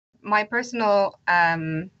my personal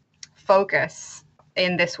focus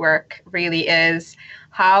in this work really is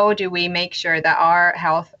how do we make sure that our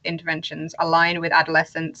health interventions align with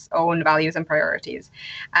adolescents' own values and priorities?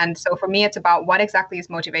 And so for me, it's about what exactly is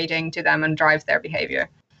motivating to them and drives their behavior.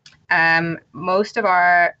 Most of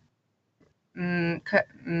our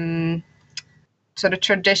sort of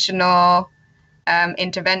traditional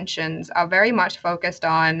interventions are very much focused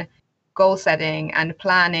on goal setting and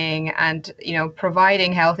planning and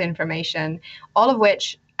providing health information, all of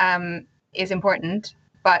which is important,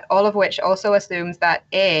 but all of which also assumes that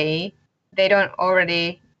A, they don't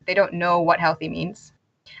know what healthy means,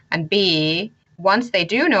 and B, once they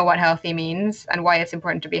do know what healthy means and why it's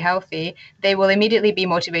important to be healthy, they will immediately be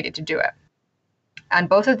motivated to do it. And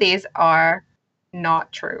both of these are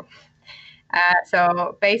not true.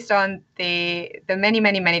 So based on the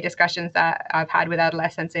many discussions that I've had with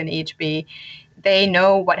adolescents in EHB, they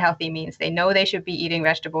know what healthy means. They know they should be eating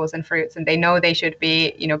vegetables and fruits, and they know they should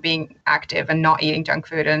be, being active and not eating junk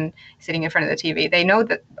food and sitting in front of the TV. They know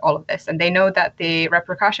that all of this, and they know that the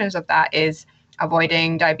repercussions of that is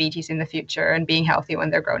avoiding diabetes in the future and being healthy when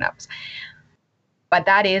they're grown-ups. But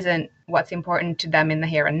that isn't what's important to them in the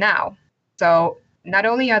here and now. So not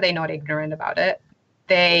only are they not ignorant about it,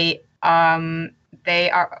 they're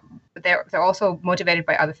also motivated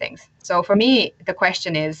by other things. So for me, the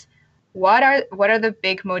question is, what are the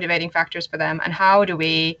big motivating factors for them, and how do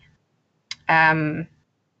we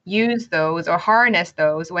use those or harness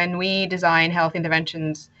those when we design health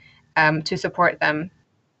interventions to support them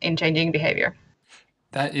in changing behavior?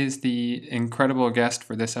 That is the incredible guest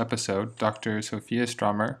for this episode, Dr. Sophia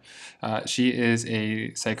Stromer. She is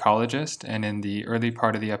a psychologist, and in the early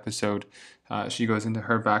part of the episode, she goes into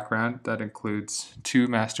her background. That includes 2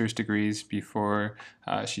 master's degrees before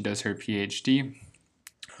she does her PhD.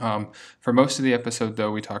 For most of the episode,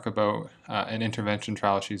 though, we talk about an intervention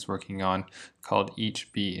trial she's working on called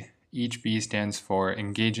EACH-B. EACH-B stands for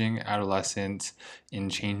Engaging Adolescents in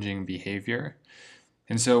Changing Behavior.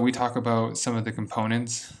 And so we talk about some of the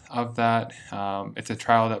components of that. It's a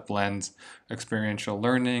trial that blends experiential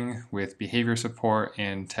learning with behavior support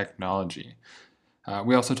and technology.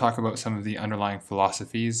 We also talk about some of the underlying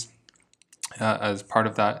philosophies as part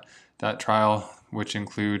of that trial, which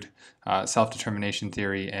include self-determination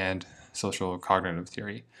theory and social cognitive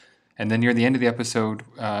theory. And then near the end of the episode,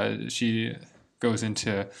 she goes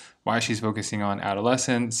into why she's focusing on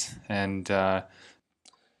adolescents, and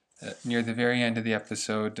near the very end of the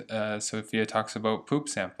episode, Sophia talks about poop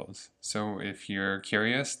samples. So if you're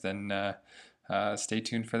curious, then stay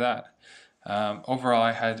tuned for that. Overall,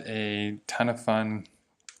 I had a ton of fun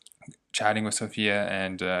chatting with Sophia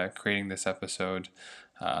and creating this episode.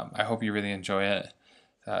 I hope you really enjoy it.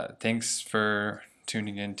 Thanks for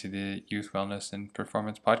tuning in to the Youth Wellness and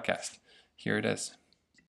Performance Podcast. Here it is.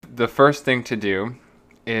 The first thing to do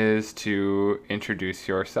is to introduce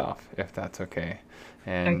yourself, if that's okay.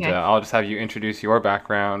 And Okay. I'll just have you introduce your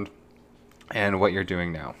background and what you're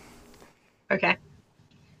doing now. Okay.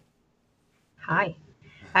 Hi.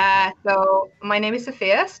 So my name is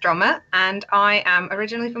Sophia Stromer, and I am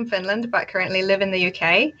originally from Finland, but currently live in the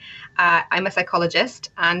UK. I'm a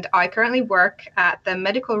psychologist, and I currently work at the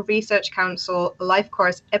Medical Research Council Life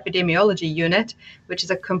Course Epidemiology Unit, which is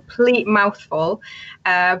a complete mouthful.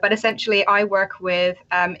 But essentially, I work with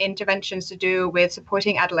interventions to do with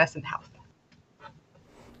supporting adolescent health.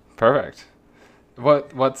 Perfect.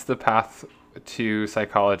 What's the path to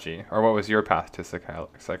psychology, or what was your path to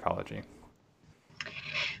psychology?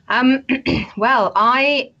 Well,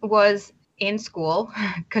 I was in school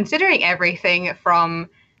considering everything from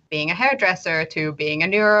being a hairdresser to being a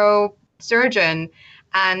neurosurgeon.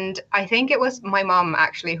 And I think it was my mom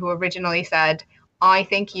actually who originally said, I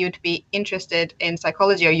think you'd be interested in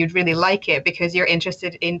psychology, or you'd really like it because you're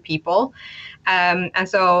interested in people. And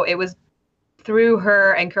so it was through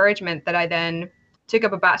her encouragement that I then took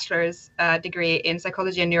up a bachelor's degree in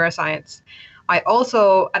psychology and neuroscience. I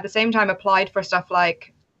also, at the same time, applied for stuff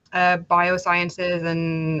like biosciences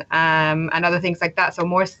and other things like that. So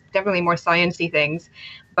definitely more sciencey things.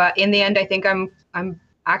 But in the end, I think I'm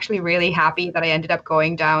actually really happy that I ended up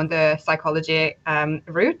going down the psychology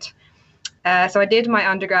route. So I did my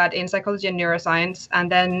undergrad in psychology and neuroscience,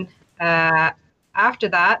 and then after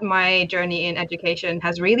that, my journey in education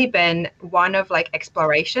has really been one of like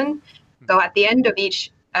exploration. So at the end of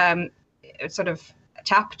each sort of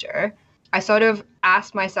chapter, I sort of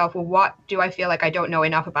asked myself, well, what do I feel like I don't know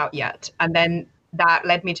enough about yet? And then that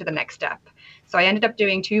led me to the next step. So I ended up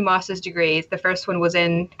doing 2 master's degrees. The first one was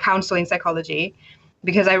in counseling psychology,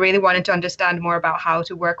 because I really wanted to understand more about how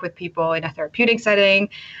to work with people in a therapeutic setting.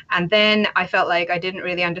 And then I felt like I didn't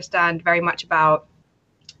really understand very much about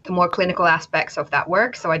the more clinical aspects of that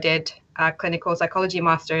work. So I did a clinical psychology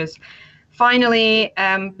master's. Finally,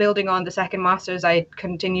 building on the second master's, I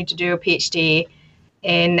continued to do a PhD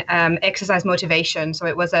in exercise motivation. So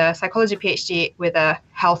it was a psychology PhD with a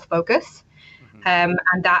health focus, and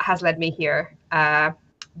that has led me here.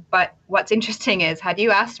 But what's interesting is, had you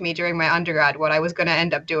asked me during my undergrad what I was going to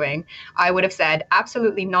end up doing, I would have said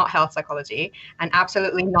absolutely not health psychology and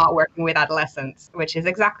absolutely not working with adolescents, which is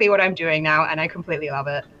exactly what I'm doing now, and I completely love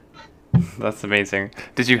it. That's amazing.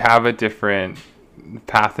 Did you have a different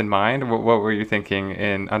path in mind? What were you thinking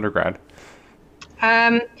in undergrad?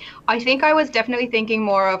 I think I was definitely thinking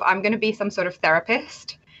more of I'm going to be some sort of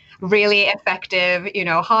therapist, really effective,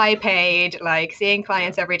 high paid, like seeing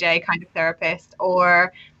clients every day kind of therapist,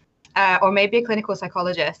 or maybe a clinical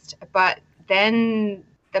psychologist. But then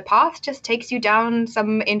the path just takes you down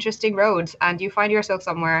some interesting roads, and you find yourself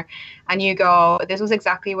somewhere, and you go, "This was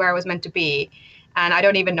exactly where I was meant to be." And I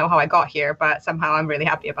don't even know how I got here, but somehow I'm really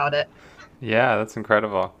happy about it. Yeah, that's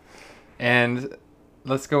incredible. And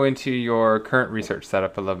let's go into your current research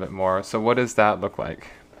setup a little bit more. So what does that look like?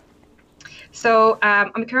 So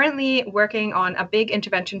I'm currently working on a big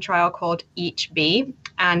intervention trial called EACH-B,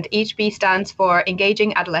 and EACH-B stands for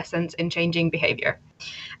Engaging Adolescents in Changing Behavior.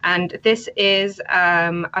 And this is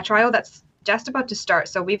a trial that's just about to start.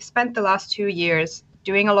 So we've spent the last 2 years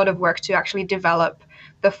doing a lot of work to actually develop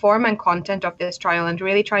the form and content of this trial, and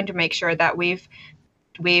really trying to make sure that we've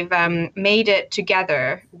made it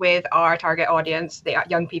together with our target audience, the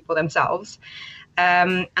young people themselves.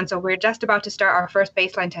 And so we're just about to start our first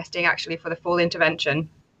baseline testing actually for the full intervention.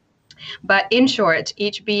 But in short,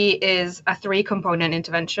 EACH-B is a 3-component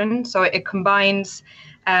intervention. So it combines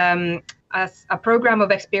a program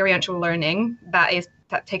of experiential learning that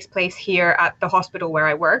takes place here at the hospital where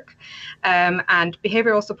I work, and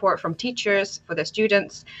behavioral support from teachers for the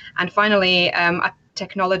students, and finally a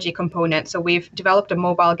technology component. So we've developed a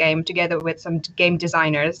mobile game together with some game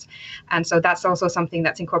designers, and so that's also something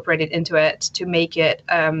that's incorporated into it to make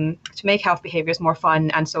health behaviors more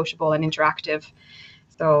fun and sociable and interactive.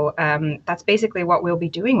 So that's basically what we'll be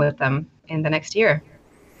doing with them in the next year.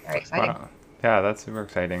 Very exciting. Wow. Yeah, that's super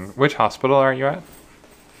exciting. Which hospital are you at?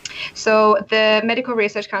 So the Medical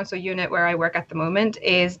Research Council unit where I work at the moment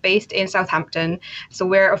is based in Southampton. So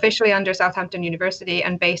we're officially under Southampton University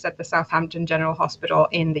and based at the Southampton General Hospital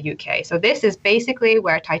in the UK. So this is basically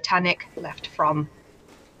where Titanic left from.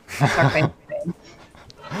 That's our claim to fame.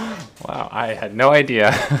 Wow, I had no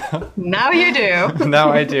idea. Now you do.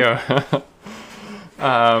 Now I do.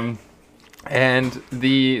 And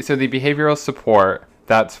the behavioral support,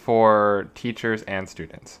 that's for teachers and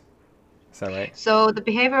students. Is that right? So the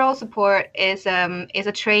behavioral support is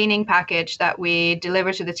a training package that we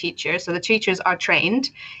deliver to the teachers. So the teachers are trained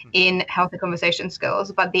in healthy conversation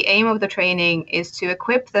skills, but the aim of the training is to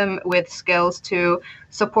equip them with skills to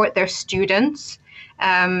support their students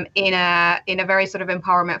in a very sort of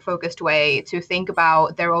empowerment focused way, to think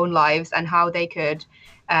about their own lives and how they could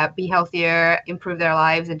be healthier, improve their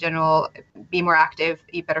lives in general, be more active,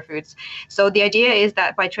 eat better foods. So the idea is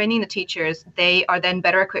that by training the teachers, they are then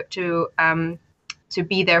better equipped to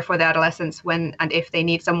be there for the adolescents when and if they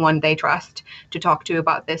need someone they trust to talk to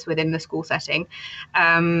about this within the school setting.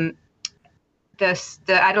 The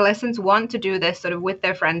adolescents want to do this sort of with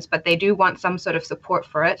their friends, but they do want some sort of support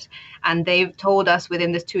for it. And they've told us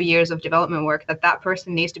within this 2 years of development work that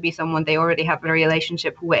person needs to be someone they already have a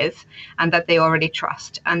relationship with and that they already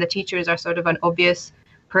trust. And the teachers are sort of an obvious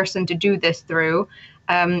person to do this through.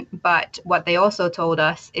 But what they also told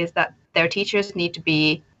us is that their teachers need to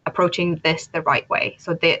be approaching this the right way.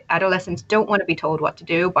 So the adolescents don't want to be told what to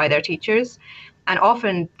do by their teachers. And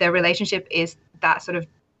often their relationship is that sort of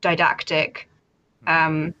didactic,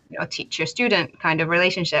 teacher-student kind of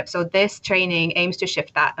relationship. So this training aims to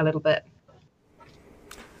shift that a little bit.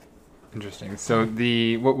 Interesting. So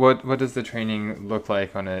what does the training look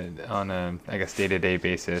like on a I guess day-to-day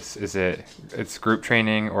basis? It's group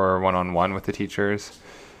training or one-on-one with the teachers?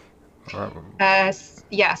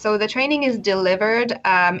 Yeah. So the training is delivered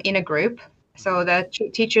in a group. So the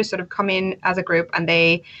teachers sort of come in as a group, and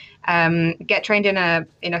they get trained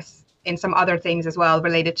in some other things as well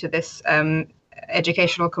related to this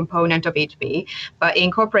educational component of EACH-B, but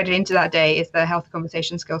incorporated into that day is the health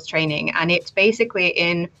conversation skills training, and it's basically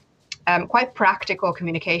in quite practical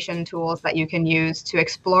communication tools that you can use to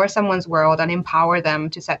explore someone's world and empower them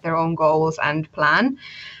to set their own goals and plan.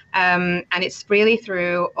 And it's really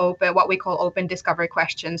through what we call open discovery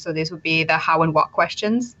questions. So these would be the how and what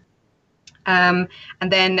questions, and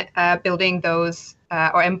then building those,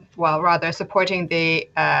 rather supporting the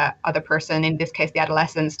other person, in this case the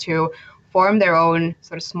adolescents, to form their own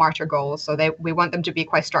sort of smarter goals. So we want them to be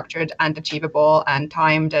quite structured and achievable and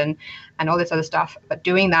timed and all this other stuff, but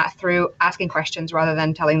doing that through asking questions rather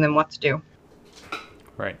than telling them what to do.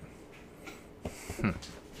 Right.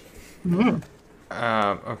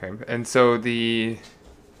 Okay, and so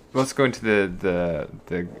let's go into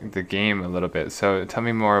the game a little bit. So tell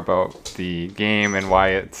me more about the game and why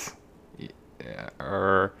it's,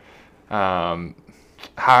 or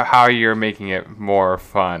how you're making it more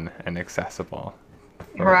fun and accessible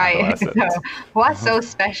for Right. adolescents. So what's so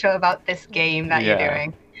special about this game that you're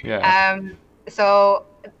doing? Yeah. So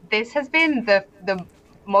this has been the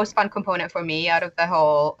most fun component for me out of the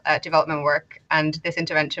whole development work and this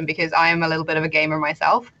intervention, because I am a little bit of a gamer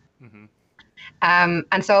myself. And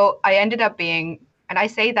so I ended up being, and I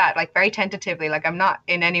say that like very tentatively, like I'm not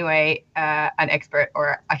in any way an expert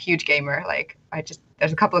or a huge gamer. Like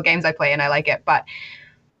there's a couple of games I play and I like it. But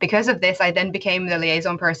because of this, I then became the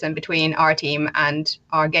liaison person between our team and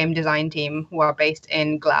our game design team, who are based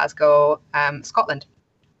in Glasgow, Scotland.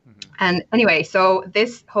 And anyway, so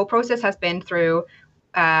this whole process has been through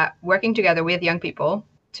working together with young people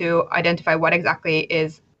to identify what exactly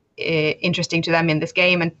is interesting to them in this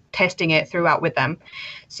game and testing it throughout with them.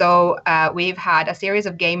 So we've had a series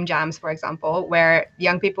of game jams, for example, where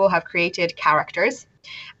young people have created characters,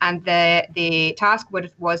 and the task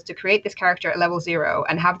was to create this character at level 0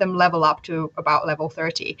 and have them level up to about level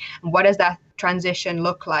 30. And what does that transition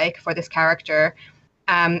look like for this character?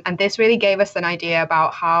 And this really gave us an idea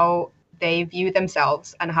about how they view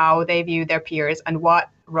themselves and how they view their peers and what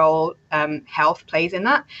role health plays in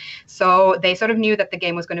that. So they sort of knew that the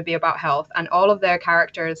game was going to be about health, and all of their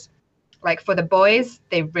characters, like for the boys,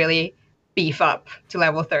 they really beef up to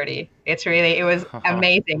level 30. It was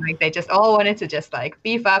amazing. Like they just all wanted to just like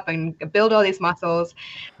beef up and build all these muscles.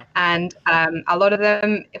 And for a lot of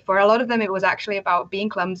them, it was actually about being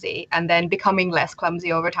clumsy and then becoming less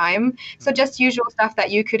clumsy over time. So just usual stuff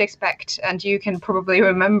that you could expect and you can probably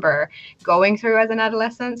remember going through as an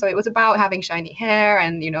adolescent. So it was about having shiny hair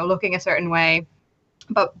and, looking a certain way,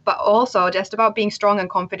 but also just about being strong and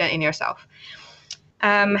confident in yourself.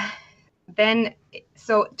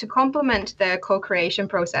 So to complement the co-creation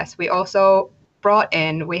process, we have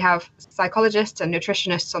psychologists and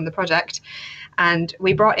nutritionists on the project, and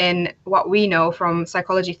we brought in what we know from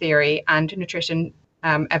psychology theory and nutrition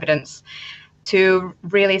evidence to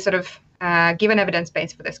really sort of give an evidence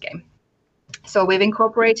base for this game. So we've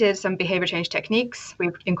incorporated some behavior change techniques.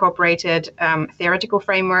 We've incorporated theoretical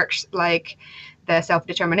frameworks like the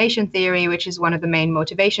self-determination theory, which is one of the main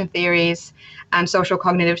motivation theories, and social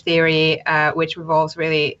cognitive theory, which revolves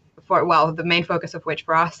really the main focus of which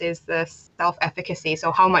for us is the self-efficacy.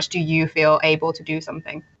 So how much do you feel able to do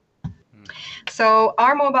something? So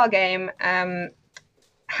our mobile game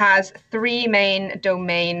has 3 main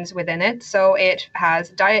domains within it. So it has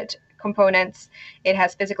diet components, it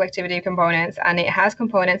has physical activity components, and it has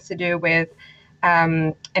components to do with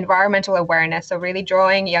environmental awareness. So really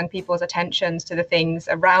drawing young people's attentions to the things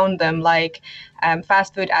around them, like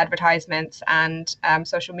fast food advertisements and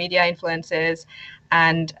social media influences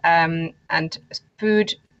and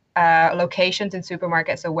food locations in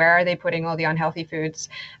supermarkets. So where are they putting all the unhealthy foods,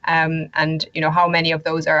 and how many of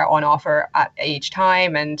those are on offer at each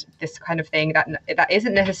time, and this kind of thing that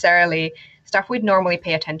isn't necessarily stuff we'd normally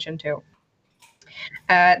pay attention to.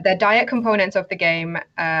 The diet components of the game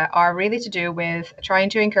are really to do with trying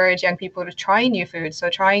to encourage young people to try new foods. So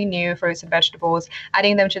trying new fruits and vegetables,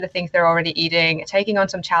 adding them to the things they're already eating, taking on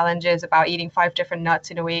some challenges about eating 5 different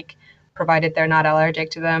nuts in a week, provided they're not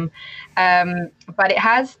allergic to them. But it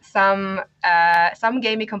has some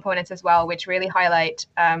gamey components as well, which really highlight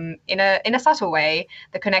in a subtle way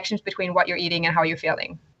the connections between what you're eating and how you're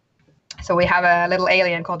feeling. So we have a little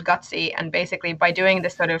alien called Gutsy, and basically by doing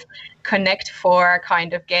this sort of Connect 4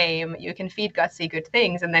 kind of game, you can feed Gutsy good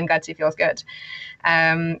things, and then Gutsy feels good.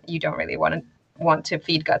 You don't really want to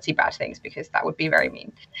feed Gutsy bad things, because that would be very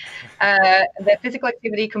mean. The physical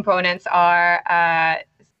activity components are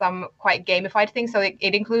some quite gamified things. So it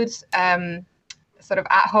includes sort of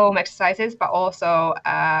at-home exercises, but also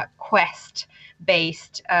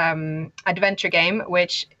quest-based adventure game,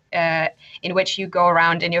 in which you go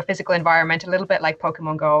around in your physical environment, a little bit like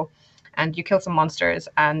Pokemon Go, and you kill some monsters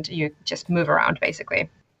and you just move around, basically.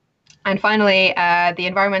 And finally, the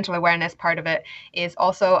environmental awareness part of it is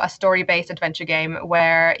also a story-based adventure game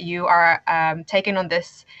where you are taken on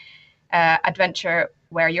this adventure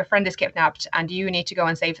where your friend is kidnapped and you need to go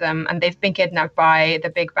and save them, and they've been kidnapped by the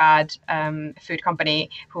big bad food company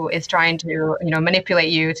who is trying to manipulate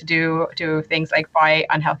you to do things like buy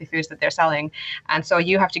unhealthy foods that they're selling. And so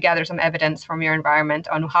you have to gather some evidence from your environment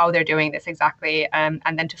on how they're doing this exactly, and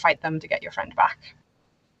then to fight them to get your friend back.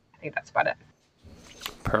 I think that's about it.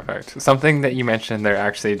 Perfect. Something that you mentioned there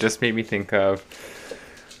actually just made me think of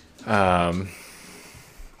a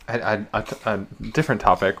different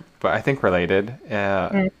topic, but I think related,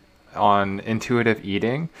 on intuitive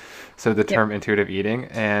eating. So the term intuitive eating.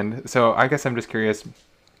 And so I guess I'm just curious,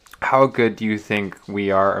 how good do you think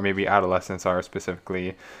we are, or maybe adolescents are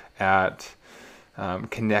specifically, at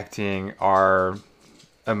connecting our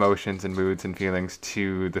emotions and moods and feelings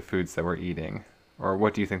to the foods that we're eating? Or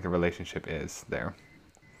what do you think the relationship is there?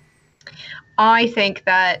 I think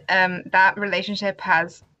that that relationship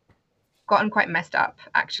has gotten quite messed up,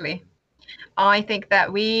 actually. I think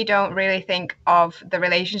that we don't really think of the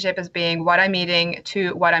relationship as being what I'm eating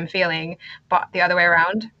to what I'm feeling, but the other way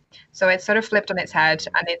around. So it's sort of flipped on its head,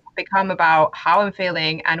 and it's become about how I'm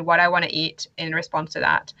feeling and what I want to eat in response to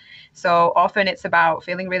that. So often it's about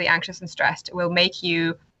feeling really anxious and stressed. It will make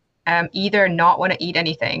you either not want to eat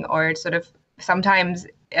anything, or sort of sometimes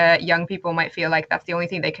young people might feel like that's the only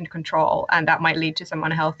thing they can control, and that might lead to some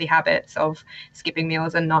unhealthy habits of skipping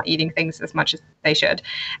meals and not eating things as much as they should.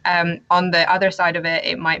 On the other side of it,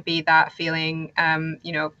 it might be that feeling,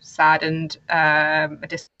 sad and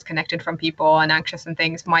disconnected from people and anxious and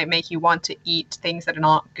things might make you want to eat things that are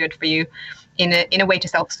not good for you in a way to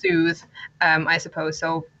self-soothe, I suppose.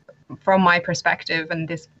 So from my perspective, and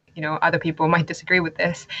this, other people might disagree with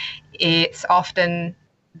this, it's often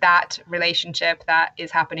that relationship that is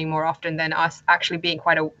happening more often than us actually being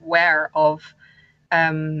quite aware of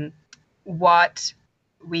what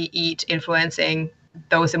we eat influencing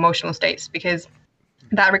those emotional states, because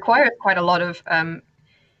that requires quite a lot of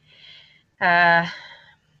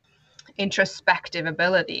introspective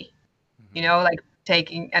ability, like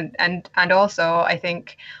taking and also I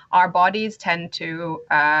think our bodies tend to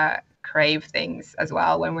crave things as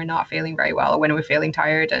well when we're not feeling very well, or when we're feeling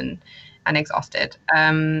tired and exhausted.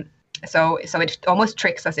 So it almost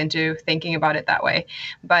tricks us into thinking about it that way.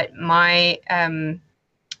 But my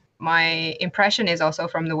impression is also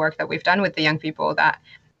from the work that we've done with the young people that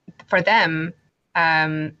for them,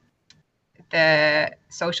 the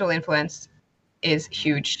social influence is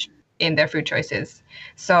huge in their food choices.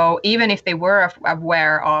 So even if they were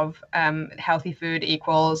aware of healthy food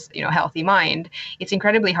equals, healthy mind, it's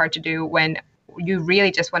incredibly hard to do when you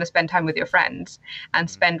really just want to spend time with your friends and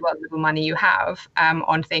spend what little money you have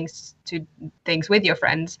on things with your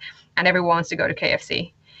friends, and everyone wants to go to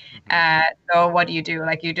KFC. So what do?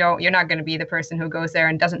 Like, you're not going to be the person who goes there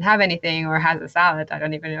and doesn't have anything or has a salad. I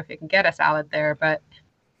don't even know if you can get a salad there, but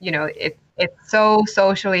it's so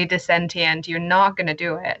socially dissentient. You're not going to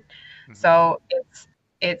do it. So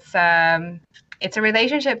it's a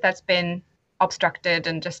relationship that's been obstructed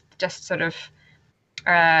and just sort of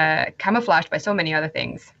camouflaged by so many other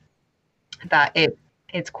things that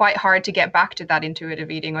it's quite hard to get back to that intuitive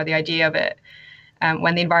eating or the idea of it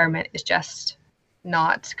when the environment is just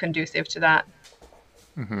not conducive to that.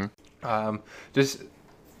 Just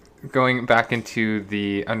going back into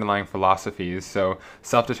the underlying philosophies, so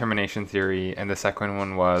self-determination theory, and the second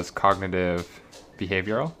one was cognitive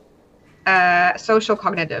behavioral? Social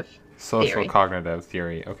cognitive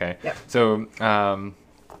theory. Okay. Yep. So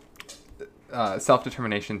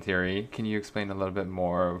self-determination theory, can you explain a little bit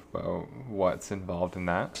more about what's involved in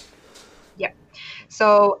that? Yeah.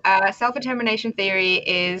 So self-determination theory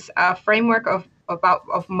is a framework of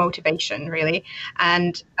motivation, really,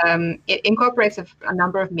 and it incorporates a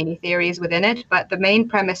number of mini theories within it. But the main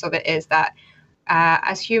premise of it is that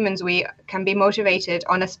as humans, we can be motivated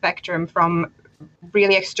on a spectrum from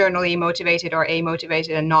really externally motivated or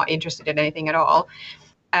amotivated and not interested in anything at all,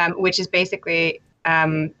 which is basically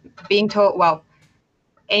being told, well,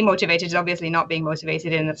 amotivated is obviously not being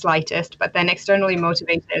motivated in the slightest, but then externally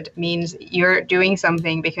motivated means you're doing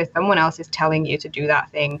something because someone else is telling you to do that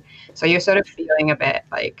thing. So you're sort of feeling a bit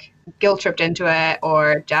like guilt tripped into it,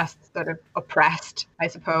 or just sort of oppressed, I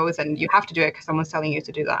suppose, and you have to do it because someone's telling you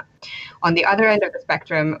to do that. On the other end of the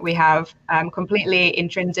spectrum, we have completely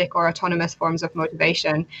intrinsic or autonomous forms of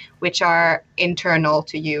motivation, which are internal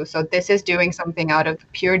to you. So this is doing something out of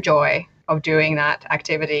pure joy of doing that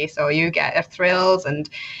activity. So you get thrills and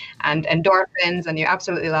endorphins, and you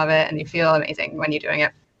absolutely love it, and you feel amazing when you're doing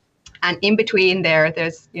it. And in between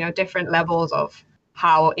there's different levels of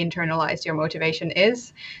how internalized your motivation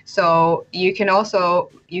is. So you can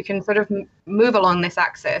sort of move along this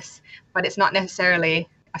axis, but it's not necessarily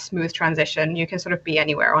a smooth transition. You can sort of be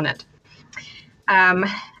anywhere on it.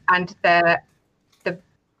 And the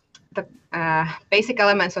basic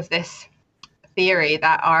elements of this theory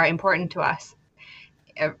that are important to us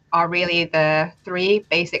are really the three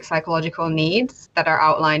basic psychological needs that are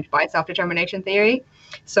outlined by self-determination theory.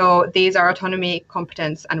 So these are autonomy,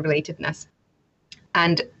 competence, and relatedness.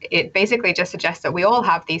 And it basically just suggests that we all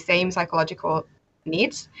have these same psychological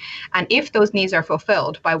needs. And if those needs are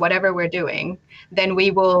fulfilled by whatever we're doing, then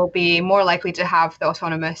we will be more likely to have the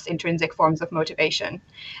autonomous intrinsic forms of motivation.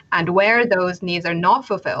 And where those needs are not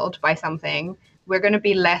fulfilled by something, we're going to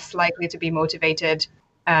be less likely to be motivated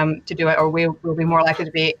to do it, or we will be more likely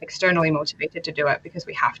to be externally motivated to do it because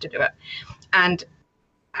we have to do it. And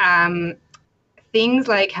things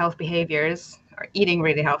like health behaviors, or eating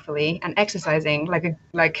really healthily, and exercising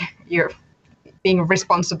like you're being a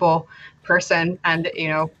responsible person and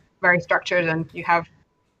very structured and you have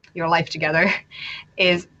your life together,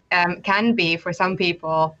 is can be for some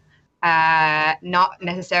people not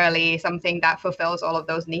necessarily something that fulfills all of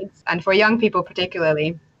those needs. And for young people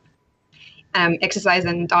particularly, exercise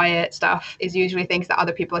and diet stuff is usually things that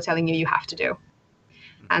other people are telling you have to do.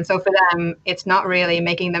 And so for them, it's not really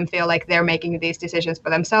making them feel like they're making these decisions for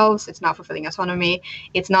themselves. It's not fulfilling autonomy.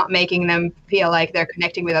 It's not making them feel like they're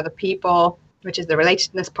connecting with other people, which is the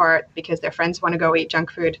relatedness part, because their friends want to go eat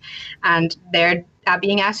junk food and they're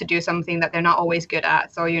being asked to do something that they're not always good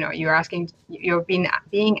at. So, you're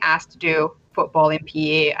being asked to do football in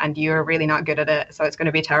PE and you're really not good at it. So it's going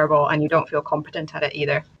to be terrible and you don't feel competent at it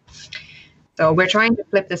either. So we're trying to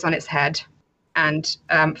flip this on its head and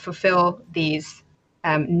fulfill these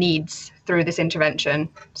needs through this intervention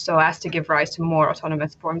so as to give rise to more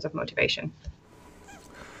autonomous forms of motivation.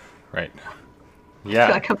 Right. Yeah. I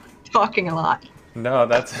feel like I'm talking a lot. No,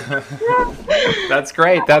 that's that's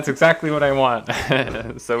great. That's exactly what I want.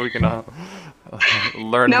 So we can all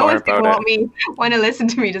learn more about it. Want to listen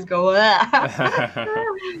to me just go.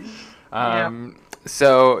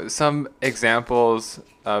 So some examples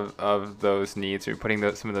of those needs, or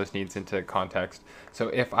putting some of those needs into context. So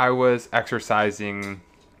if I was exercising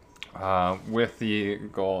with the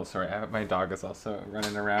goal, sorry, my dog is also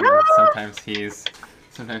running around.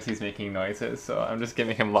 Sometimes he's making noises, so I'm just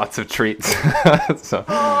giving him lots of treats. So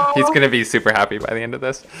he's going to be super happy by the end of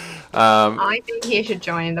this. I think he should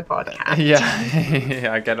join the podcast.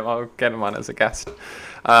 Yeah, I'll get him on as a guest.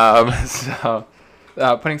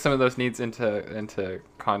 Putting some of those needs into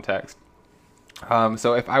context.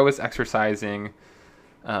 So if I was exercising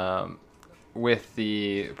with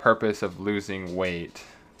the purpose of losing weight,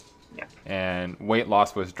 and weight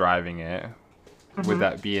loss was driving it, would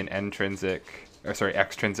that be an extrinsic?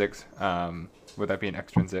 Would that be an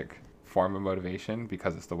extrinsic form of motivation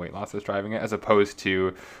because it's the weight loss that's driving it, as opposed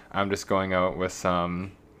to I'm just going out with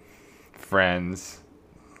some friends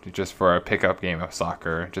just for a pickup game of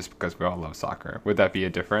soccer, just because we all love soccer? Would that be a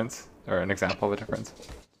difference, or an example of a difference?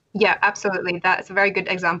 Yeah, absolutely. That's a very good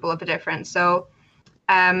example of a difference. So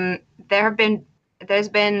there's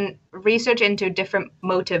been research into different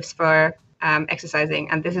motives for exercising,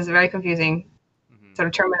 and this is a very confusing sort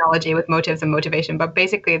of terminology with motives and motivation. But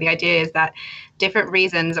basically, the idea is that different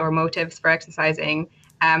reasons or motives for exercising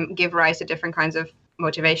give rise to different kinds of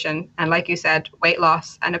motivation. And like you said, weight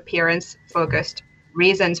loss and appearance-focused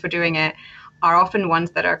reasons for doing it are often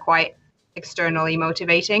ones that are quite externally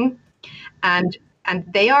motivating, and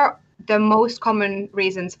they are the most common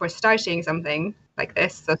reasons for starting something like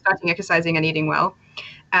this, so starting exercising and eating well.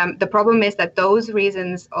 The problem is that those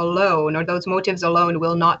reasons alone, or those motives alone,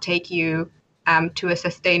 will not take you to a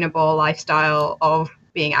sustainable lifestyle of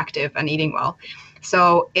being active and eating well.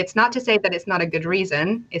 So it's not to say that it's not a good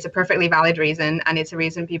reason. It's a perfectly valid reason, and it's a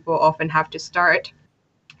reason people often have to start.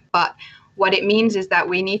 But what it means is that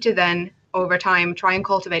we need to then, over time, try and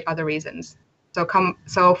cultivate other reasons.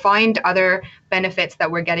 So find other benefits that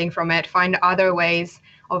we're getting from it, find other ways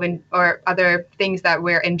of or other things that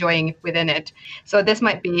we're enjoying within it. So this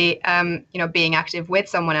might be, being active with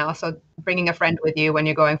someone else. So bringing a friend with you when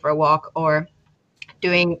you're going for a walk, or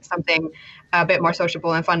doing something a bit more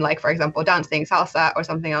sociable and fun, like, for example, dancing, salsa, or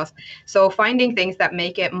something else. So finding things that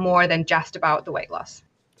make it more than just about the weight loss.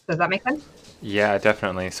 Does that make sense? Yeah,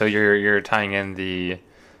 definitely. So you're tying in the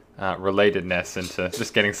relatedness into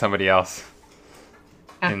just getting somebody else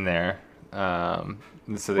in there.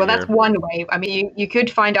 That's one way. I mean, you could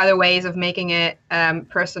find other ways of making it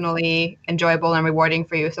personally enjoyable and rewarding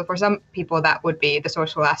for you. So for some people, that would be the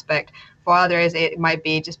social aspect. For others, it might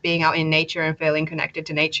be just being out in nature and feeling connected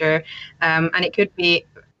to nature. And it could be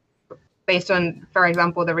based on, for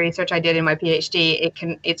example, the research I did in my PhD.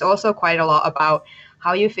 It's also quite a lot about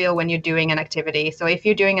how you feel when you're doing an activity. So if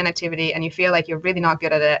you're doing an activity and you feel like you're really not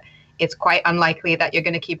good at it, it's quite unlikely that you're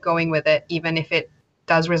going to keep going with it, even if it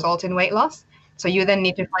does result in weight loss. So you then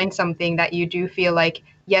need to find something that you do feel like,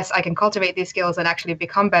 yes, I can cultivate these skills and actually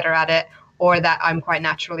become better at it, or that I'm quite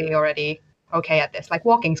naturally already okay at this. Like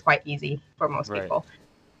walking's quite easy for most Right. people.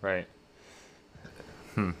 Right.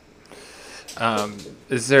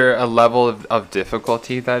 Is there a level of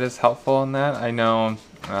difficulty that is helpful in that? I know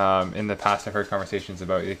in the past I've heard conversations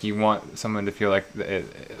about if you want someone to feel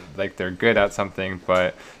like they're good at something,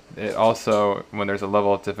 but it also, when there's a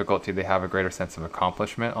level of difficulty, they have a greater sense of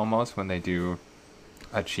accomplishment almost when they do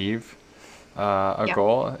achieve a Yeah.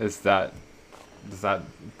 goal. Does that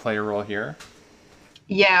play a role here?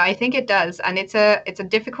 Yeah, I think it does, and it's a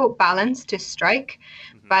difficult balance to strike,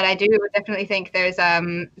 but I do definitely think there's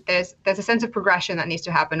a sense of progression that needs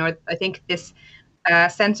to happen, or I think this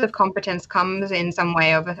sense of competence comes in some way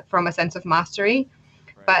from a sense of mastery,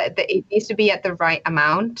 Right. but it needs to be at the right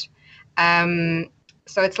amount. Um,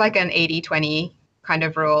 so it's like an 80-20 kind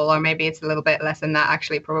of rule, or maybe it's a little bit less than that,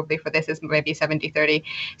 actually, probably for this is maybe 70-30.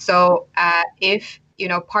 So if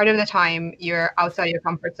part of the time you're outside your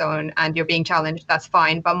comfort zone and you're being challenged, that's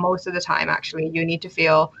fine. But most of the time, actually, you need to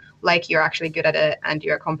feel like you're actually good at it and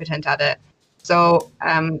you're competent at it. So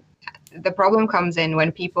the problem comes in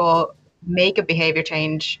when people make a behavior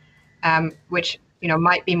change, which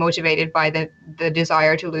might be motivated by the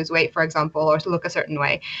desire to lose weight, for example, or to look a certain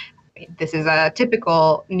way. This is a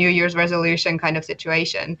typical New Year's resolution kind of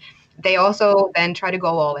situation. They also then try to go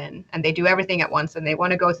all in and they do everything at once, and they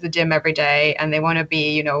want to go to the gym every day and they want to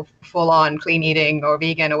be, full on clean eating or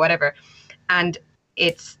vegan or whatever. And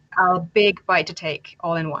it's a big bite to take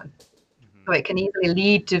all in one. So it can easily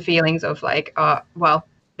lead to feelings of like, well,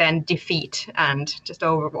 then defeat and just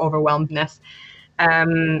overwhelmedness.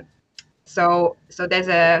 Um, so there's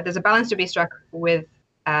a balance to be struck with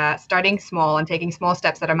starting small and taking small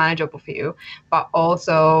steps that are manageable for you, but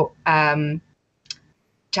also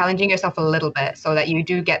challenging yourself a little bit so that you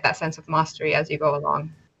do get that sense of mastery as you go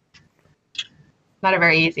along. Not a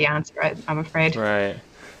very easy answer, I'm afraid. Right.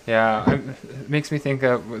 Yeah. It makes me think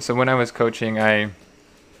of, so when I was coaching,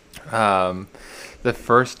 um, the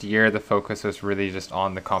first year, the focus was really just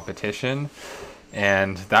on the competition.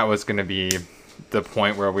 And that was going to be the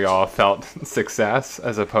point where we all felt success,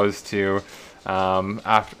 as opposed to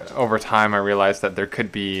over time, I realized that there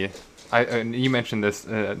could be, you mentioned this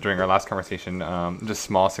during our last conversation, just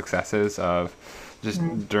small successes of just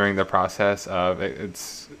during the process of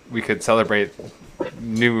we could celebrate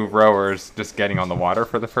new rowers just getting on the water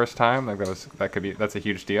for the first time. Like that's a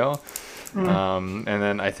huge deal. And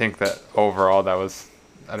then I think that overall that was,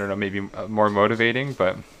 I don't know, maybe more motivating,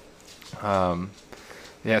 but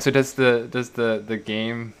yeah. So does the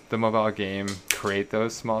game, the mobile game, create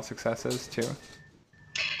those small successes too?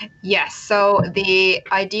 Yes. So the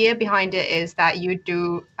idea behind it is that you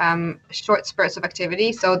do short spurts of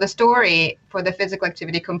activity. So the story for the physical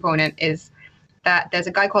activity component is that there's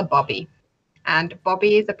a guy called Bobby, and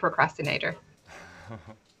Bobby is a procrastinator.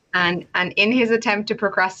 And in his attempt to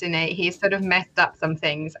procrastinate, he sort of messed up some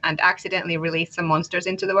things and accidentally released some monsters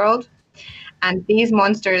into the world. And these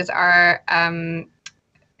monsters are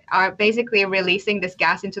basically releasing this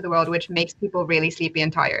gas into the world, which makes people really sleepy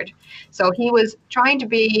and tired. So he was trying to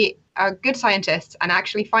be a good scientist and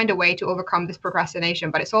actually find a way to overcome this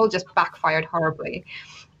procrastination, but it's all just backfired horribly.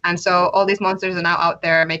 And so all these monsters are now out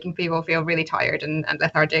there making people feel really tired and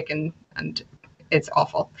lethargic, and it's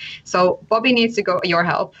awful. So Bobby needs to go, your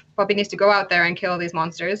help. Bobby needs to go out there and kill these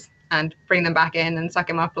monsters and bring them back in and suck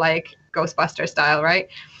them up like Ghostbuster style, right?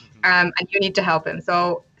 And you need to help him.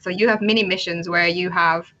 So you have mini missions where you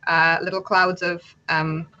have little clouds of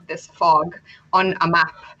this fog on a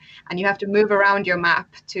map, and you have to move around your map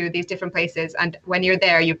to these different places. And when you're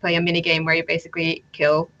there, you play a mini game where you basically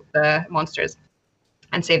kill the monsters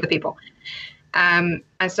and save the people. And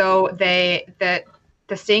so the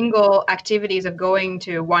single activities of going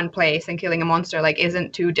to one place and killing a monster like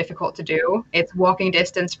isn't too difficult to do. It's walking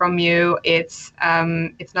distance from you. It's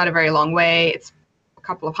not a very long way. It's a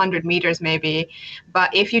couple of 100 meters maybe.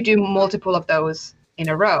 But if you do multiple of those in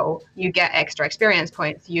a row, you get extra experience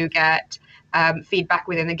points. You get feedback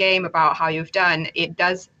within the game about how you've done. It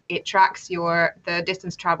tracks the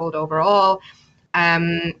distance traveled overall,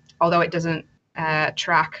 although it doesn't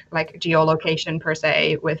track like geolocation per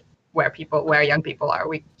se with where young people are.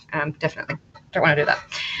 We definitely don't want to do that.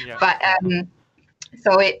 Yeah. But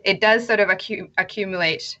so it does sort of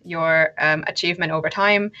accumulate your achievement over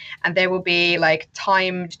time, and there will be like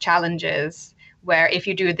timed challenges where if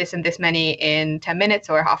you do this and this many in 10 minutes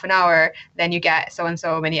or half an hour, then you get so and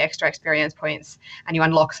so many extra experience points and you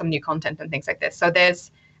unlock some new content and things like this. So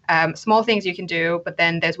there's small things you can do, but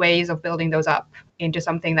then there's ways of building those up into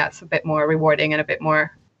something that's a bit more rewarding and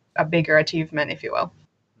a bigger achievement, if you will.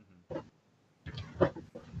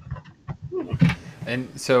 And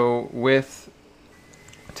so with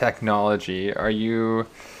technology, are you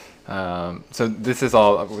so this is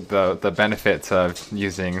all the benefits of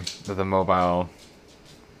using the mobile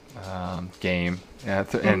game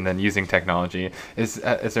and then using technology. Is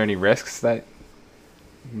there any risks that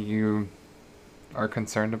you are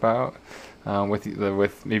concerned about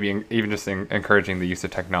with maybe even just encouraging the use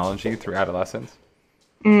of technology through adolescence?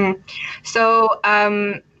 So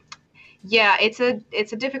yeah, it's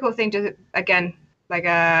a difficult thing to, again, like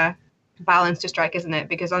a balance to strike, isn't it?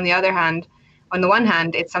 Because on the one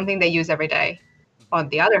hand, it's something they use every day. On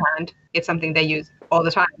the other hand, it's something they use all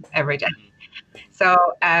the time, every day. So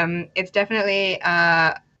it's definitely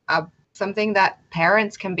something that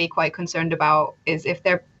parents can be quite concerned about, is if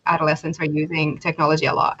their adolescents are using technology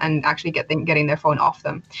a lot and actually getting their phone off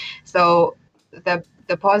them. So the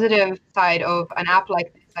positive side of an app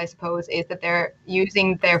like this, I suppose, is that they're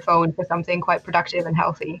using their phone for something quite productive and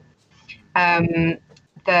healthy.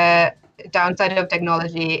 The downside of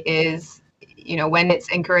technology is, when it's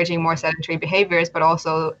encouraging more sedentary behaviors, but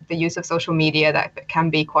also the use of social media that can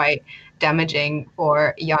be quite damaging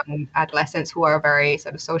for young adolescents who are very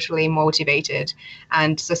sort of socially motivated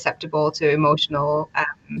and susceptible to emotional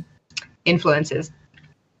influences.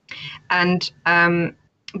 And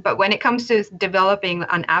but when it comes to developing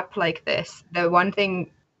an app like this, the one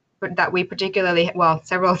thing that we particularly, well,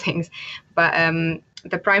 several things, but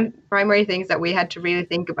the primary things that we had to really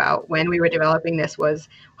think about when we were developing this was,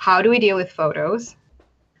 how do we deal with photos?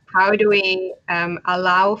 How do we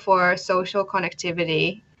allow for social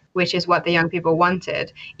connectivity, which is what the young people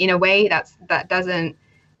wanted, in a way that doesn't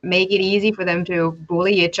make it easy for them to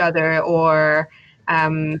bully each other or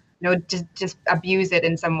just abuse it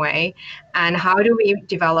in some way? And how do we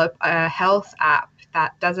develop a health app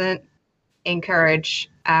that doesn't encourage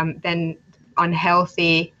then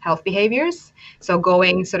unhealthy health behaviors, so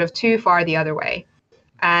going sort of too far the other way?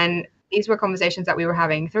 And these were conversations that we were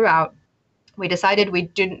having throughout. We decided we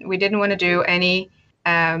didn't want to do any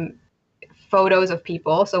photos of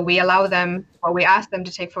people, so we asked them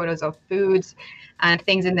to take photos of foods and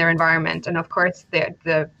things in their environment. And of course,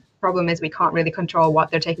 the problem is we can't really control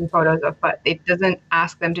what they're taking photos of, but it doesn't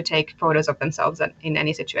ask them to take photos of themselves in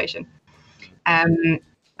any situation. And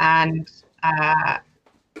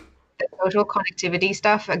the social connectivity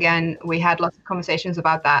stuff, again, we had lots of conversations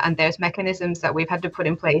about that, and there's mechanisms that we've had to put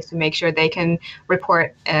in place to make sure they can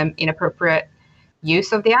report inappropriate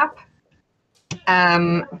use of the app.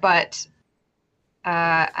 But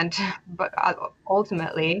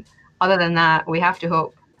ultimately, other than that, we have to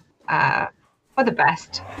hope for the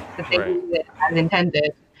best, that they use it as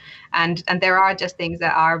intended. And there are just things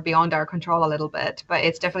that are beyond our control a little bit, but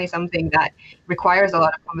it's definitely something that requires a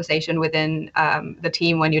lot of conversation within the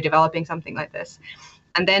team when you're developing something like this.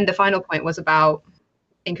 And then the final point was about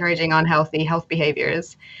encouraging unhealthy health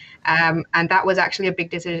behaviors. And that was actually a big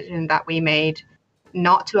decision that we made,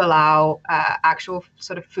 not to allow actual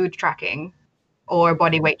sort of food tracking or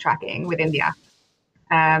body weight tracking within the app,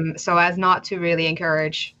 so as not to really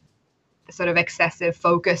encourage sort of excessive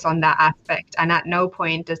focus on that aspect. And at no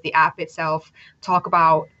point does the app itself talk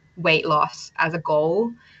about weight loss as a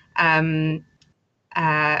goal,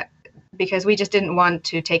 because we just didn't want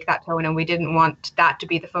to take that tone, and we didn't want that to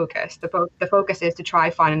be the focus. The focus is to try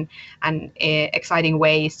fun and exciting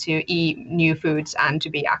ways to eat new foods and to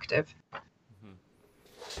be active.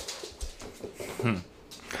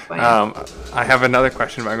 I have another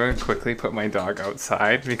question, but I'm going to quickly put my dog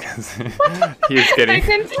outside because he's getting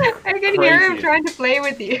I can hear him trying to play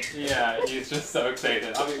with you. Yeah, he's just so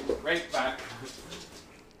excited. I'll be right back.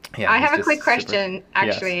 Yeah, I have a quick question,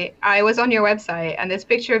 actually. Yes. I was on your website, and there's a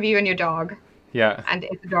picture of you and your dog. Yeah. And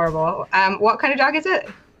it's adorable. What kind of dog is it?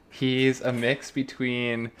 He's a mix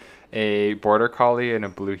between a border collie and a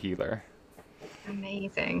blue heeler.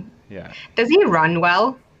 Amazing. Yeah. Does he run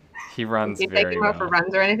well? He runs very well. Do you take him out for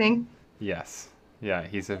runs or anything? Yes. Yeah,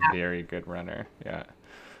 he's a very good runner. Yeah.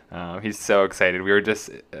 He's so excited. We were just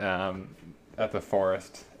at the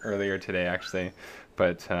forest earlier today, actually,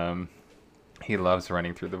 but he loves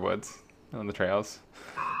running through the woods on the trails.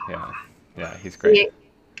 Yeah, he's great. See,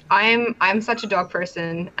 I'm such a dog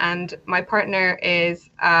person, and my partner is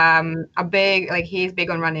he's big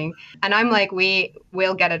on running, and I'm like, we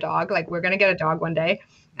will get a dog. Like, we're gonna get a dog one day.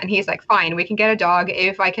 And he's like, fine, we can get a dog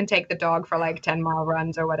if I can take the dog for like 10-mile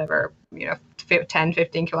runs or whatever, 10,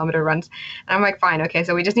 15-kilometer runs. And I'm like, fine, okay,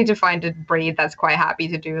 so we just need to find a breed that's quite happy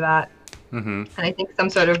to do that. Mm-hmm. And I think some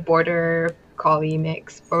sort of border collie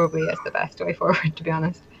mix probably is the best way forward, to be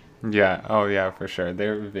honest. Yeah. Oh, yeah, for sure.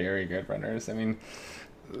 They're very good runners. I mean,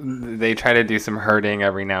 they try to do some herding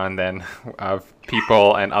every now and then of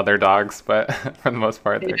people and other dogs, but for the most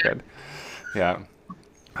part, they're Yeah. good. Yeah.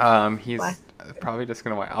 Bless. He's probably just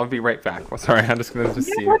gonna. I'll be right back. Well, sorry, I'm just gonna just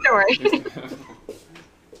Yeah, see. don't worry.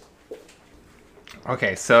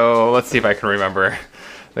 Okay, so let's see if I can remember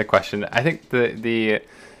the question. I think the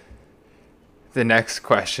next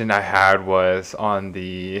question I had was on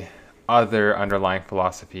the other underlying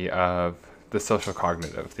philosophy of the social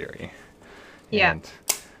cognitive theory. Yeah. And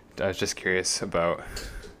I was just curious about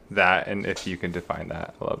that and if you can define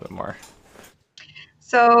that a little bit more.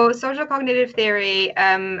 So social cognitive theory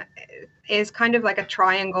is kind of like a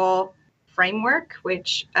triangle framework,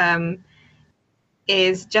 which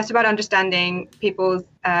is just about understanding people's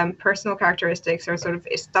personal characteristics or sort of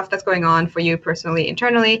stuff that's going on for you personally,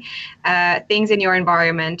 internally, things in your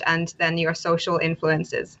environment, and then your social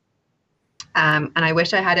influences. And I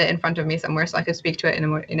wish I had it in front of me somewhere so I could speak to it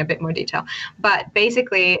in a bit more detail. But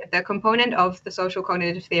basically, the component of the social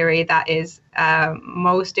cognitive theory that is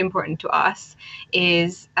most important to us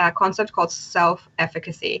is a concept called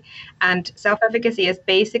self-efficacy. And self-efficacy is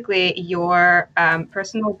basically your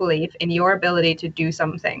personal belief in your ability to do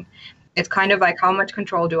something. It's kind of like, how much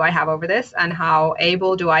control do I have over this, and how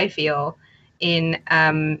able do I feel in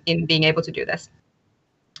being able to do this.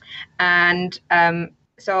 And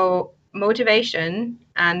so motivation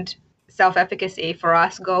and self-efficacy for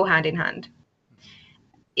us go hand in hand.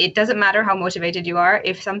 It doesn't matter how motivated you are.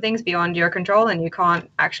 If something's beyond your control and you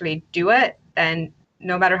can't actually do it, then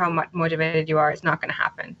no matter how much motivated you are, it's not going to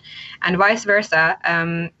happen. And vice versa.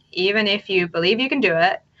 Even if you believe you can do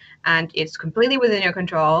it and it's completely within your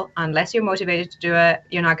control, unless you're motivated to do it,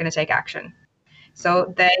 you're not going to take action.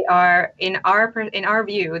 So they are, in our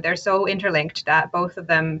view, they're so interlinked that both of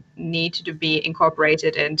them need to be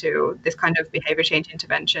incorporated into this kind of behavior change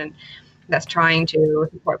intervention that's trying to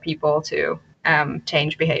support people to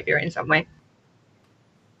change behavior in some way.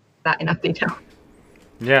 That enough detail.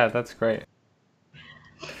 Yeah, that's great.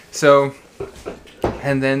 So,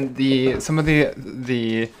 and then some of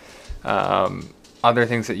the other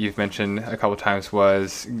things that you've mentioned a couple times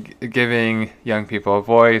was giving young people a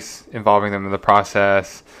voice, involving them in the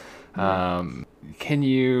process. Can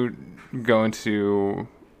you go into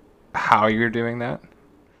how you're doing that?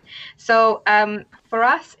 So for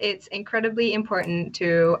us, it's incredibly important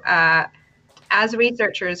to, as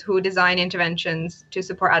researchers who design interventions to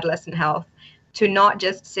support adolescent health, to not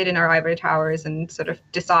just sit in our ivory towers and sort of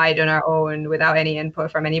decide on our own without any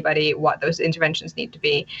input from anybody what those interventions need to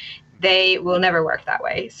be. They will never work that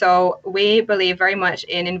way. So we believe very much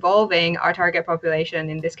in involving our target population,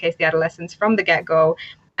 in this case, the adolescents, from the get-go.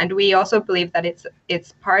 And we also believe that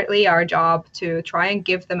it's partly our job to try and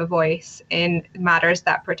give them a voice in matters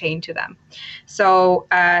that pertain to them. So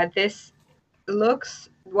this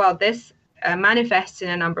manifests in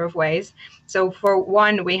a number of ways. So for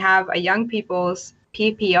one, we have a young people's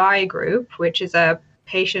PPI group, which is a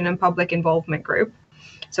patient and public involvement group.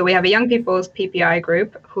 So we have a young people's PPI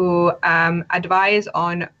group who advise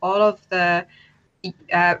on all of the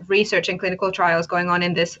research and clinical trials going on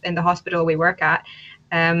in the hospital we work at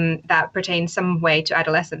that pertain some way to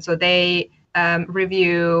adolescents. So they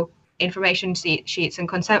review information sheets and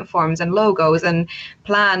consent forms and logos and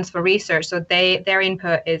plans for research. So their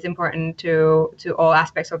input is important to all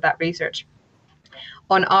aspects of that research.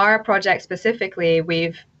 On our project specifically,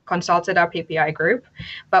 we've consulted our PPI group,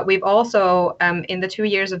 but we've also, in the 2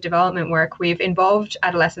 years of development work, we've involved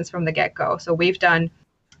adolescents from the get-go. So we've done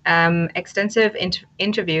extensive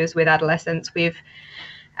interviews with adolescents. We've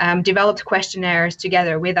developed questionnaires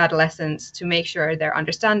together with adolescents to make sure they're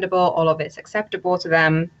understandable, all of it's acceptable to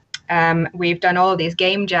them. We've done all of these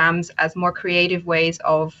game jams as more creative ways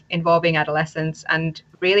of involving adolescents. And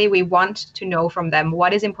really, we want to know from them,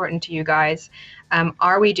 what is important to you guys?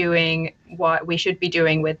 Are we doing what we should be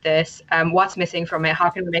doing with this? What's missing from it? How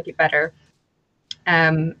can we make it better?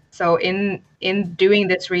 So in doing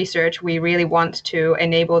this research, we really want to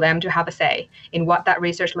enable them to have a say in what that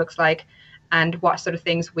research looks like and what sort of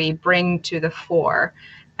things we bring to the fore.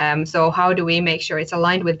 So how do we make sure it's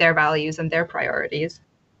aligned with their values and their priorities?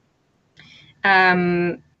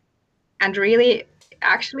 And really,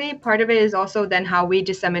 actually, part of it is also then how we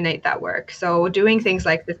disseminate that work. So doing things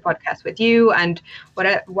like this podcast with you and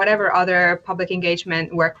whatever other public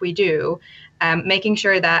engagement work we do, making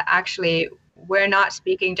sure that actually we're not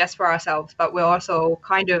speaking just for ourselves, but we're also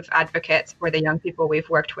kind of advocates for the young people we've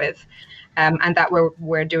worked with, and that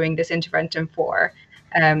we're doing this intervention for.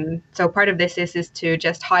 So part of this is to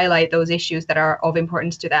just highlight those issues that are of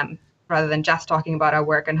importance to them, rather than just talking about our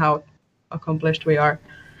work and how accomplished we are.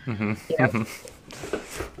 Mm-hmm. Yeah. Mm-hmm.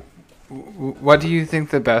 What do you think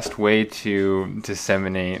the best way to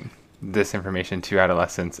disseminate this information to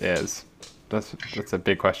adolescents is? That's a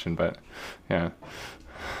big question, but yeah.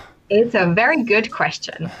 It's a very good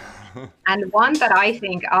question, and one that I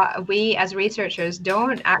think we as researchers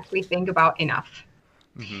don't actually think about enough.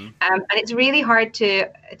 Mm-hmm. And it's really hard to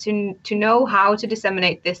know how to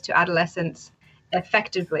disseminate this to adolescents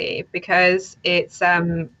effectively, because it's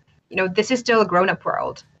this is still a grown-up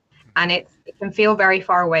world, and it can feel very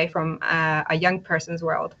far away from a young person's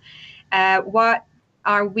world. What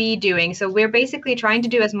are we doing? So we're basically trying to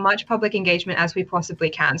do as much public engagement as we possibly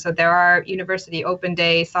can. So there are university open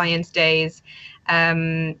days, science days,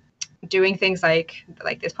 doing things like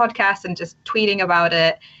this podcast and just tweeting about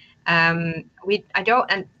it. And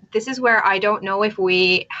this is where I don't know if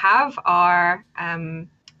we have our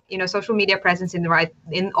social media presence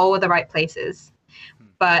in all of the right places,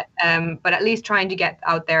 but at least trying to get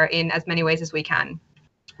out there in as many ways as we can.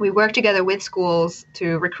 We work together with schools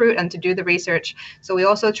to recruit and to do the research. So we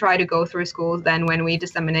also try to go through schools then when we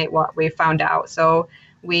disseminate what we found out. So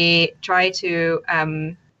we try to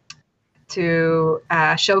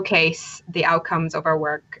showcase the outcomes of our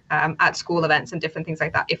work at school events and different things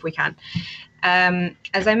like that if we can.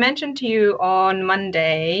 As I mentioned to you on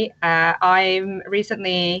Monday, I've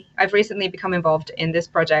recently become involved in this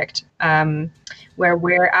project where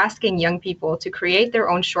we're asking young people to create their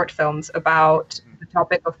own short films about the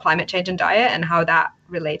topic of climate change and diet and how that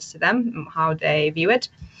relates to them, how they view it.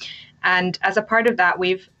 And as a part of that,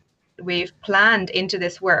 we've planned into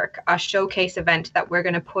this work a showcase event that we're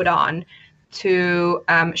going to put on to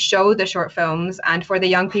show the short films, and for the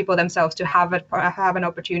young people themselves to have an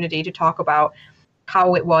opportunity to talk about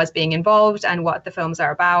how it was being involved and what the films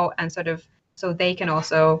are about, and sort of so they can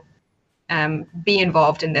also be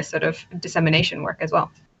involved in this sort of dissemination work as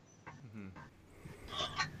well.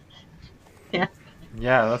 Yeah.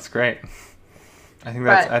 Yeah, that's great.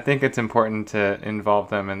 I think it's important to involve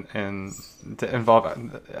them and to involve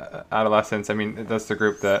adolescents. I mean, that's the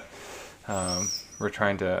group that we're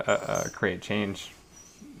trying to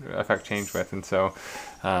affect change with, and so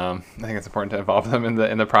I think it's important to involve them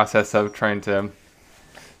in the process of trying to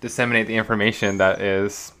disseminate the information that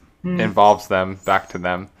involves them back to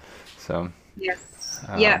them. So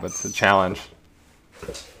yeah, but it's a challenge.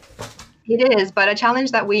 It is, but a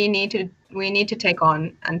challenge that we need to take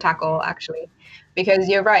on and tackle, actually, because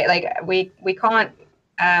you're right. Like we can't.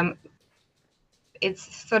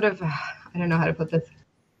 It's sort of, I don't know how to put this.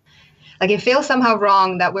 Like it feels somehow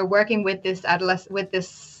wrong that we're working with this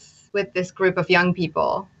group of young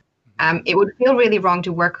people. It would feel really wrong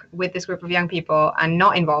to work with this group of young people and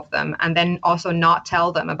not involve them, and then also not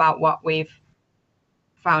tell them about what we've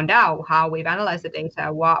found out, how we've analyzed the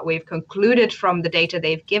data, what we've concluded from the data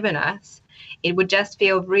they've given us. It would just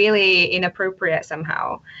feel really inappropriate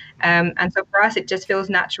somehow. And so for us, it just feels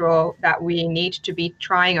natural that we need to be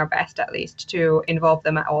trying our best, at least, to involve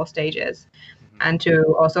them at all stages, and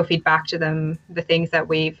to also feed back to them the things that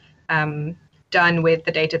we've done with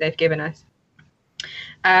the data they've given us.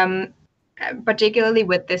 Particularly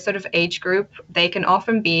with this sort of age group, they can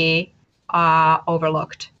often be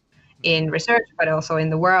overlooked in research, but also in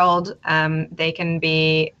the world. They can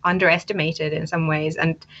be underestimated in some ways,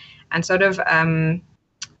 and sort of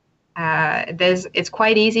it's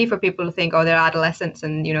quite easy for people to think, oh, they're adolescents,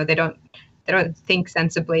 and they don't think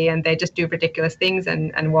sensibly, and they just do ridiculous things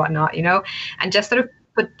and whatnot, and just sort of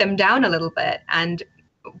put them down a little bit. And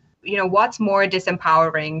what's more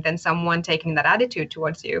disempowering than someone taking that attitude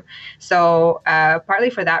towards you? So partly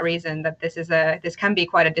for that reason, that this can be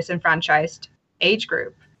quite a disenfranchised age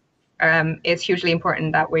group. It's hugely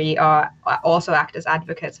important that we also act as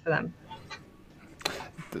advocates for them.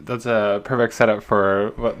 That's a perfect setup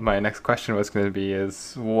for what my next question was going to be,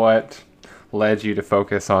 is what led you to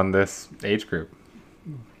focus on this age group?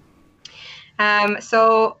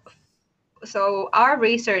 So our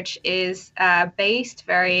research is based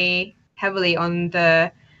very heavily on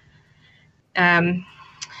the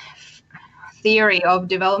theory of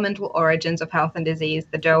developmental origins of health and disease,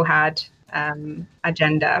 the DOHAD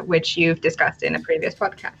agenda, which you've discussed in a previous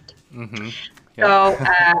podcast. Mm-hmm.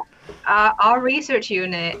 Yeah. So our research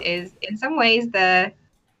unit is in some ways the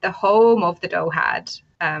home of the DOHAD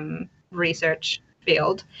research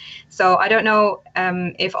field. So I don't know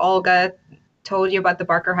if Olga told you about the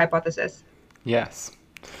Barker hypothesis. Yes.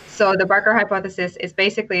 So the Barker hypothesis is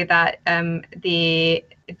basically that the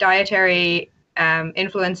dietary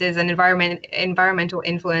influences and environmental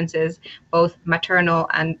influences, both maternal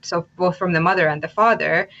and so both from the mother and the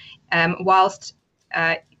father, whilst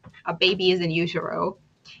a baby is in utero,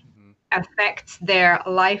 affects their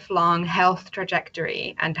lifelong health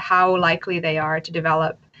trajectory and how likely they are to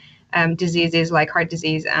develop diseases like heart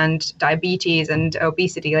disease and diabetes and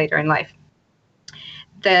obesity later in life.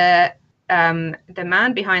 The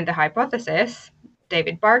man behind the hypothesis,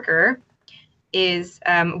 David Barker,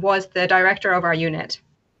 was the director of our unit.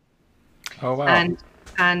 Oh wow!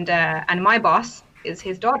 And my boss is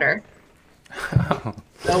his daughter.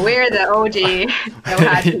 So we're the OG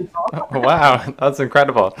DOHAD people. Wow, that's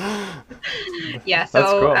incredible. Yeah, That's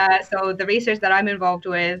so cool. so the research that I'm involved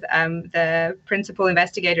with, the principal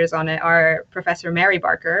investigators on it are Professor Mary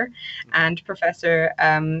Barker and Professor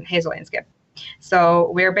Hazel Inskip.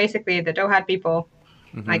 So we're basically the DOHAD people,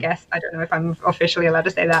 I guess. I don't know if I'm officially allowed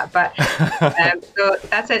to say that, but so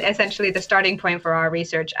that's essentially the starting point for our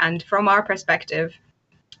research. And from our perspective,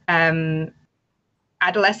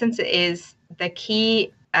 adolescence is the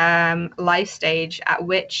key life stage at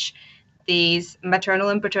which these maternal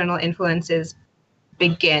and paternal influences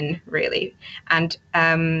begin, really. And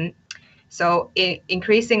so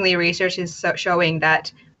increasingly, research is showing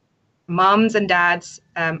that moms and dads'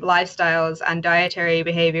 lifestyles and dietary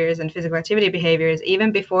behaviors and physical activity behaviors,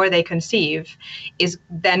 even before they conceive, is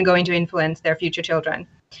then going to influence their future children.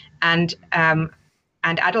 And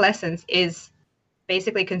adolescence is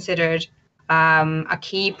basically considered a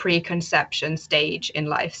key preconception stage in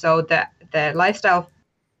life. So the lifestyle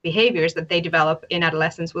behaviors that they develop in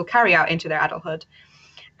adolescence will carry out into their adulthood.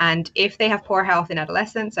 And if they have poor health in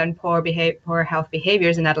adolescence and poor health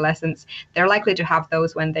behaviors in adolescence, they're likely to have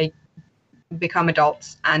those when they become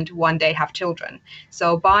adults and one day have children.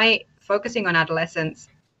 So by focusing on adolescence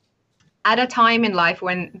at a time in life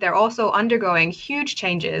when they're also undergoing huge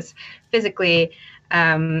changes physically,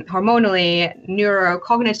 hormonally,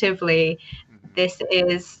 neurocognitively, this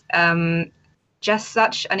is just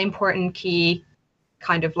such an important key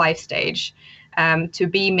kind of life stage to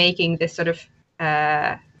be making this sort of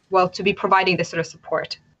to be providing this sort of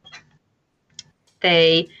support.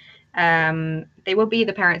 They will be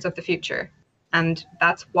the parents of the future, and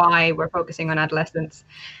that's why we're focusing on adolescence.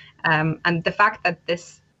 And the fact that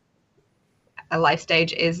this life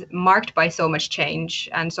stage is marked by so much change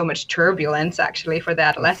and so much turbulence, actually, for the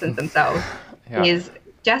adolescents themselves, is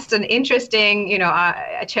just an interesting,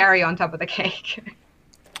 a cherry on top of the cake.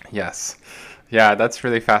 Yes. Yeah, that's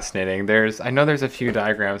really fascinating. I know there's a few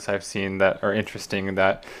diagrams I've seen that are interesting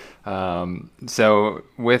that, so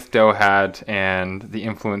with DOHAD and the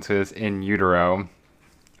influences in utero,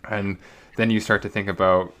 and then you start to think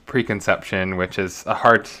about preconception, which is a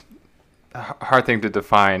hard thing to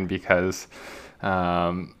define because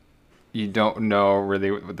you don't know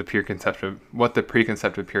really what the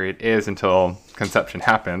preconceptive period is until conception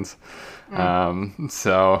happens.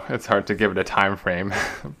 So it's hard to give it a time frame,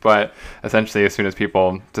 but essentially as soon as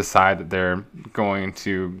people decide that they're going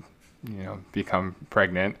to, become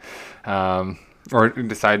pregnant, or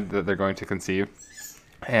decide that they're going to conceive,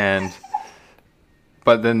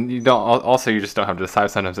 but then you just don't have to decide.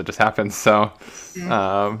 Sometimes it just happens. So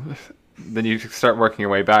then you start working your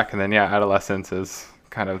way back, and then adolescence is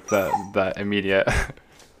kind of the immediate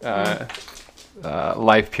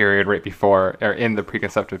life period right before or in the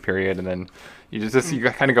preconceptive period, and then you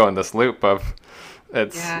kind of go in this loop of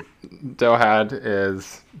DOHAD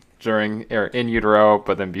is during or in utero,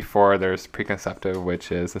 but then before there's preconceptive,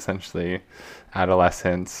 which is essentially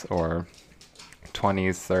adolescence or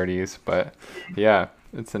 20s, 30s. But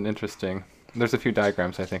it's there's a few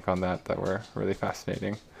diagrams I think on that were really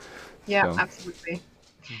fascinating. Yeah, absolutely.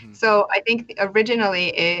 So I think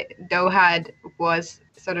originally DOHAD was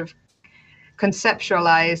sort of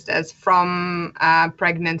conceptualized as from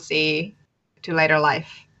pregnancy to later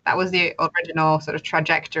life. That was the original sort of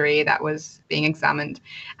trajectory that was being examined.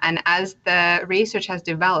 And as the research has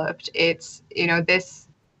developed, it's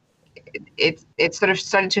sort of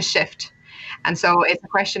started to shift. And so it's a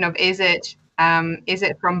question of, is it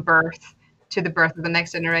from birth to the birth of the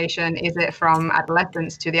next generation? Is it from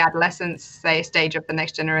adolescence to the adolescence, stage of the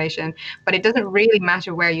next generation? But it doesn't really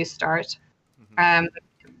matter where you start,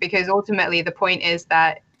 because ultimately the point is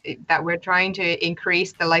that we're trying to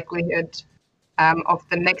increase the likelihood of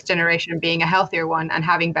the next generation being a healthier one and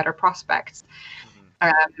having better prospects.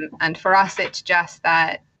 And for us, it's just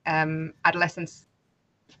that adolescence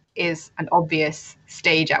is an obvious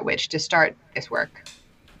stage at which to start this work.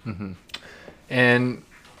 And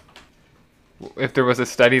if there was a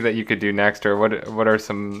study that you could do next, or what are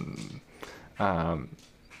some,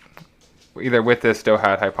 either with this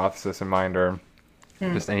DOHAD hypothesis in mind or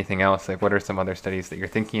just anything else, like what are some other studies that you're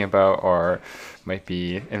thinking about or might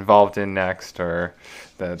be involved in next, or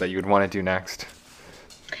that you would want to do next?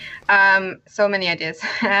 So many ideas.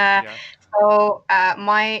 So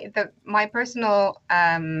my personal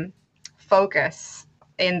focus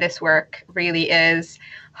in this work really is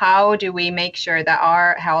how do we make sure that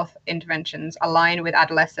our health interventions align with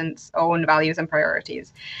adolescents' own values and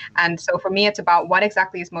priorities? And so for me, it's about what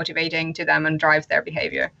exactly is motivating to them and drives their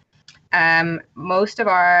behavior. Most of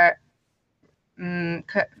our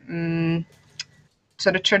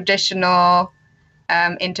sort of traditional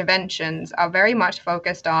interventions are very much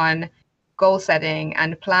focused on goal setting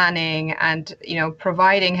and planning and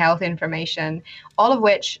providing health information, all of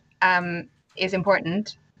which is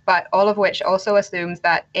important, but all of which also assumes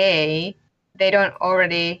that A, they don't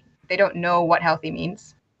know what healthy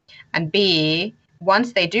means, and B,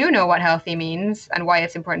 once they do know what healthy means and why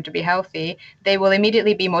it's important to be healthy, they will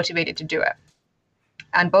immediately be motivated to do it.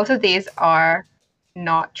 And both of these are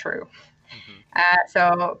not true.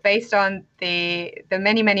 So based on the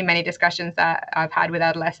many discussions that I've had with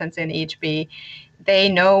adolescents in EHB, they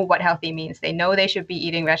know what healthy means. They know they should be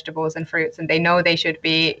eating vegetables and fruits, and they know they should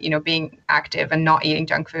be, being active and not eating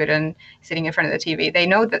junk food and sitting in front of the TV. They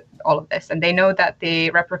know that all of this, and they know that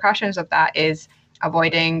the repercussions of that is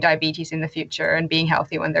avoiding diabetes in the future and being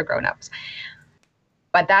healthy when they're grown-ups.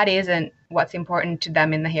 But that isn't what's important to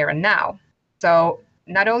them in the here and now. So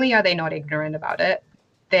not only are they not ignorant about it,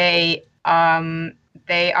 they're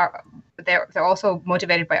also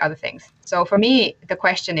motivated by other things. So for me, the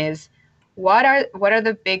question is, what are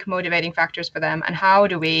the big motivating factors for them, and how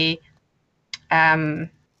do we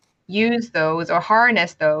use those or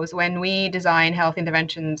harness those when we design health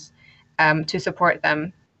interventions to support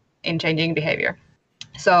them in changing behavior?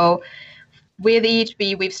 So with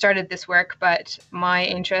EHB, we've started this work, but my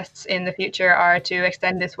interests in the future are to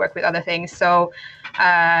extend this work with other things. So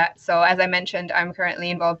as I mentioned, I'm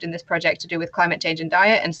currently involved in this project to do with climate change and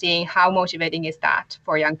diet and seeing how motivating is that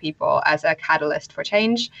for young people as a catalyst for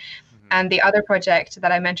change. And the other project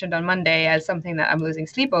that I mentioned on Monday as something that I'm losing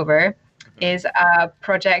sleep over is a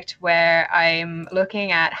project where I'm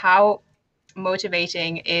looking at how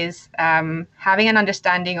motivating is having an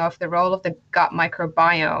understanding of the role of the gut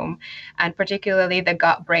microbiome, and particularly the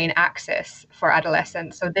gut-brain axis for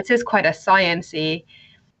adolescents. So this is quite a sciencey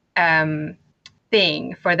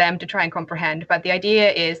thing for them to try and comprehend. But the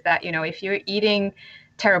idea is that, if you're eating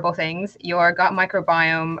terrible things, your gut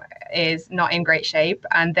microbiome is not in great shape,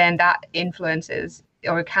 and then that influences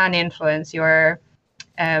or can influence your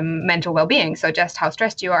mental well-being. So just how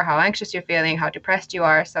stressed you are, how anxious you're feeling, how depressed you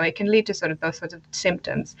are. So it can lead to sort of those sorts of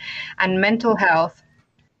symptoms. And mental health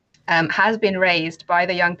has been raised by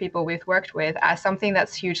the young people we've worked with as something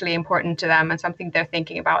that's hugely important to them and something they're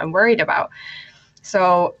thinking about and worried about.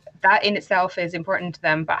 So that in itself is important to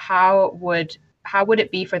them, but how would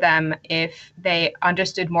it be for them if they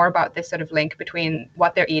understood more about this sort of link between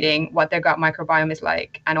what they're eating, what their gut microbiome is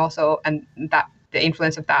like, and that the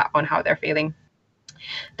influence of that on how they're feeling?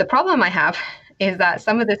 The problem I have is that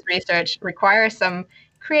some of this research requires some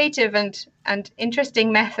creative and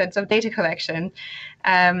interesting methods of data collection,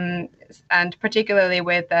 and particularly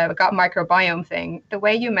with the gut microbiome thing, the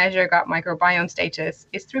way you measure gut microbiome status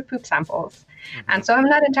is through poop samples. And so I'm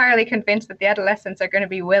not entirely convinced that the adolescents are going to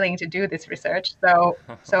be willing to do this research.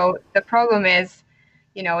 So the problem is,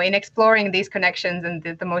 in exploring these connections and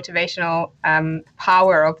the motivational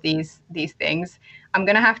power of these things, I'm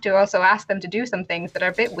going to have to also ask them to do some things that are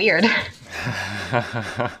a bit weird.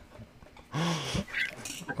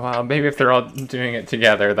 Well, maybe if they're all doing it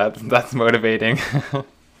together, that's motivating for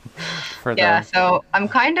them. Yeah, so I'm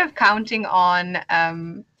kind of counting on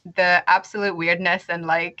the absolute weirdness and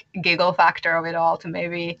like giggle factor of it all to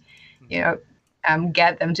maybe,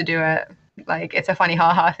 get them to do it. Like it's a funny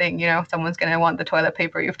haha thing, someone's going to want the toilet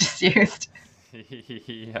paper you've just used.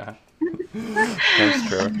 Yeah, that's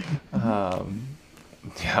true.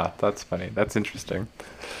 Yeah, that's funny. That's interesting.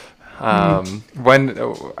 When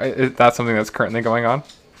is that something that's currently going on?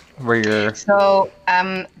 So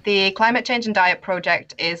the climate change and diet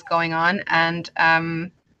project is going on, and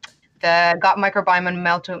the gut microbiome and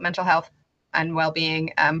mental health and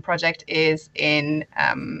well-being project is in.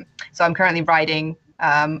 So I'm currently writing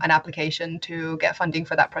an application to get funding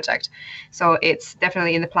for that project. So it's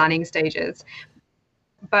definitely in the planning stages.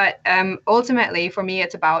 But ultimately, for me,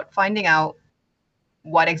 it's about finding out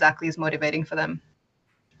what exactly is motivating for them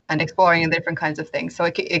and exploring different kinds of things. So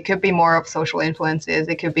it could be more of social influences.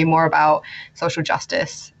 It could be more about social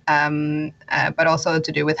justice, but also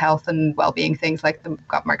to do with health and well-being things like the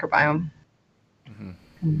gut microbiome.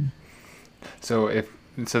 So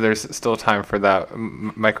there's still time for that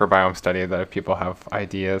microbiome study, that if people have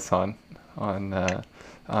ideas on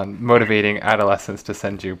motivating adolescents to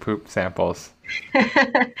send you poop samples.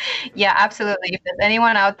 Yeah, absolutely. If there's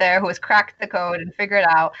anyone out there who has cracked the code and figured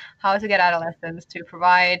out how to get adolescents to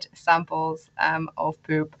provide samples of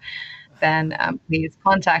poop, then please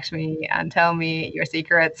contact me and tell me your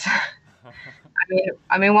secrets.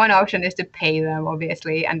 I mean, one option is to pay them,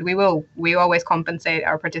 obviously, and we always compensate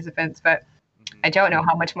our participants, but I don't know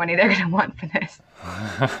how much money they're going to want for this.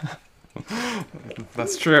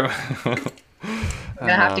 That's true. I'm going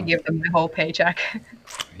to have to give them my whole paycheck.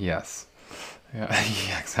 Yes. Yeah,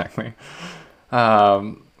 yeah, exactly.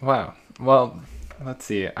 Wow. Well, let's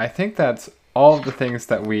see. I think that's all of the things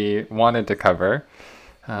that we wanted to cover.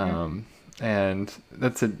 And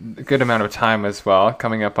that's a good amount of time as well,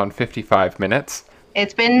 coming up on 55 minutes.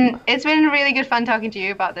 It's been really good fun talking to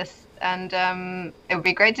you about this, and it would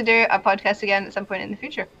be great to do a podcast again at some point in the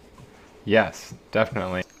future. Yes,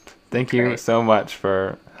 definitely. Thank you so much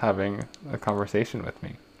for having a conversation with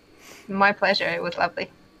me. My pleasure. It was lovely.